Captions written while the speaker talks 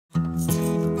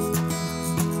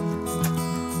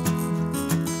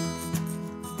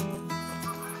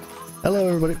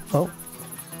everybody. Oh.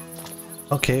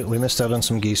 Okay, we missed out on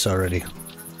some geese already.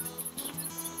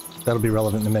 That'll be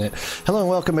relevant in a minute. Hello and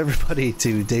welcome everybody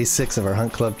to day 6 of our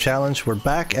Hunt Club challenge. We're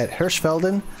back at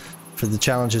Hirschfelden for the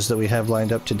challenges that we have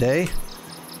lined up today,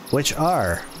 which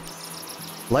are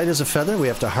light as a feather. We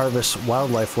have to harvest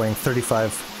wildlife weighing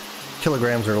 35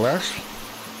 kilograms or less.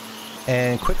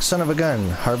 And quick son of a gun,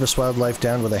 harvest wildlife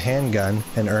down with a handgun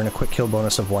and earn a quick kill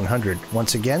bonus of 100.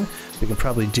 Once again, we can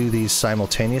probably do these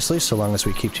simultaneously so long as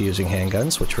we keep to using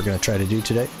handguns, which we're going to try to do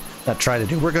today. Not try to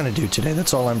do, we're going to do today.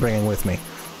 That's all I'm bringing with me.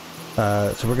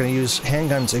 So we're going to use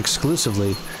handguns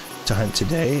exclusively to hunt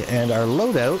today, and our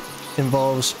loadout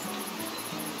involves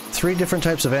 3 different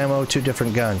types of ammo, 2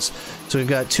 different guns. So we've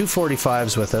got 2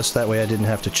 45s with us, that way I didn't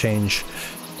have to change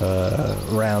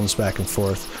rounds back and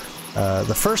forth.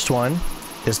 The first one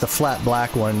is the flat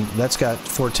black one. That's got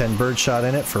 410 birdshot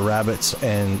in it for rabbits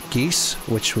and geese,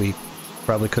 which we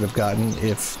probably could have gotten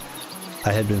if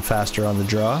I had been faster on the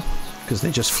draw, because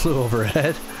they just flew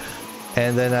overhead.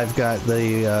 And then I've got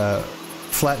the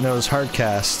flat nose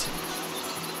hardcast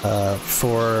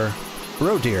for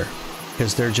roe deer,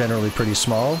 because they're generally pretty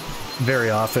small. Very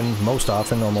often, most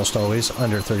often, almost always,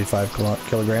 under 35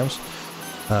 kilograms.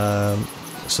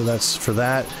 So that's for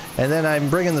that. And then I'm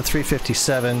bringing the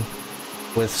 357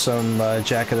 with some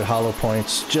jacketed hollow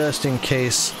points, just in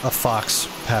case a fox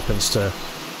happens to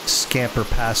scamper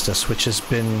past us, which has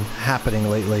been happening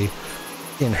lately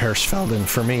in Hirschfelden,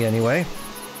 for me anyway.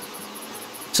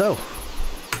 So,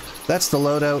 that's the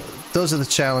loadout. Those are the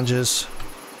challenges.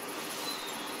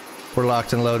 We're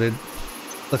locked and loaded.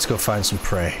 Let's go find some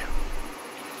prey.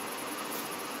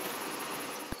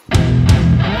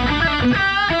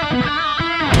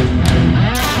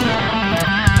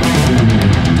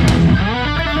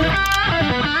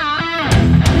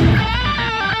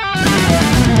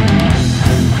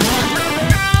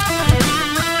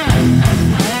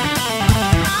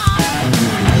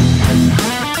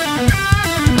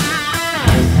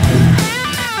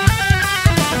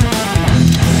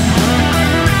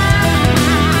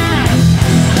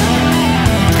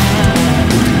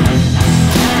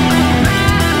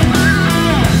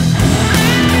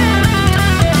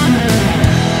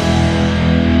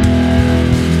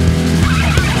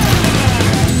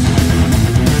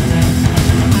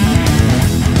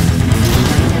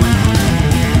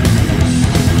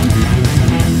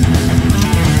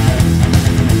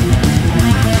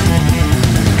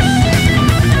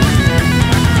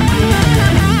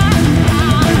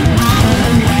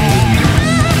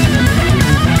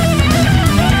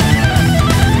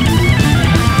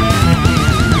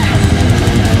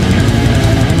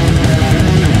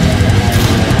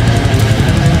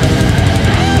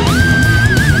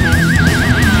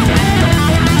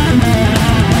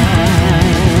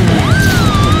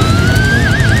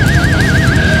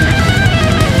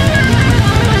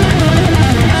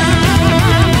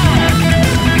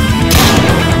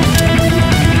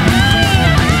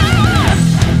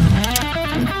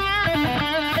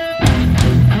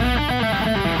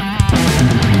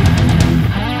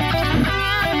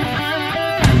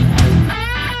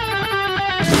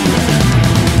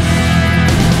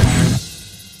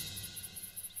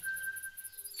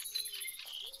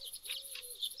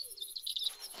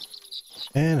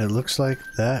 And it looks like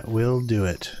that will do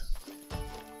it.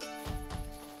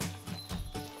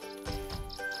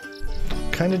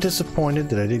 Kind of disappointed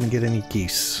that I didn't get any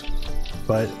geese,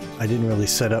 but I didn't really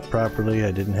set up properly.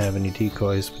 I didn't have any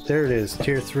decoys, but there it is,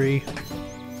 tier 3.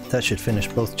 That should finish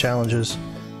both challenges,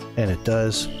 and it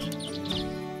does.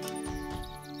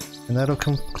 And that'll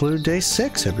conclude day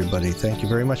 6, everybody. Thank you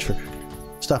very much for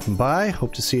stopping by.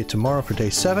 Hope to see you tomorrow for day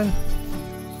 7,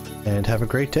 and have a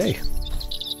great day.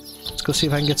 Let's go see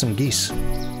if I can get some geese.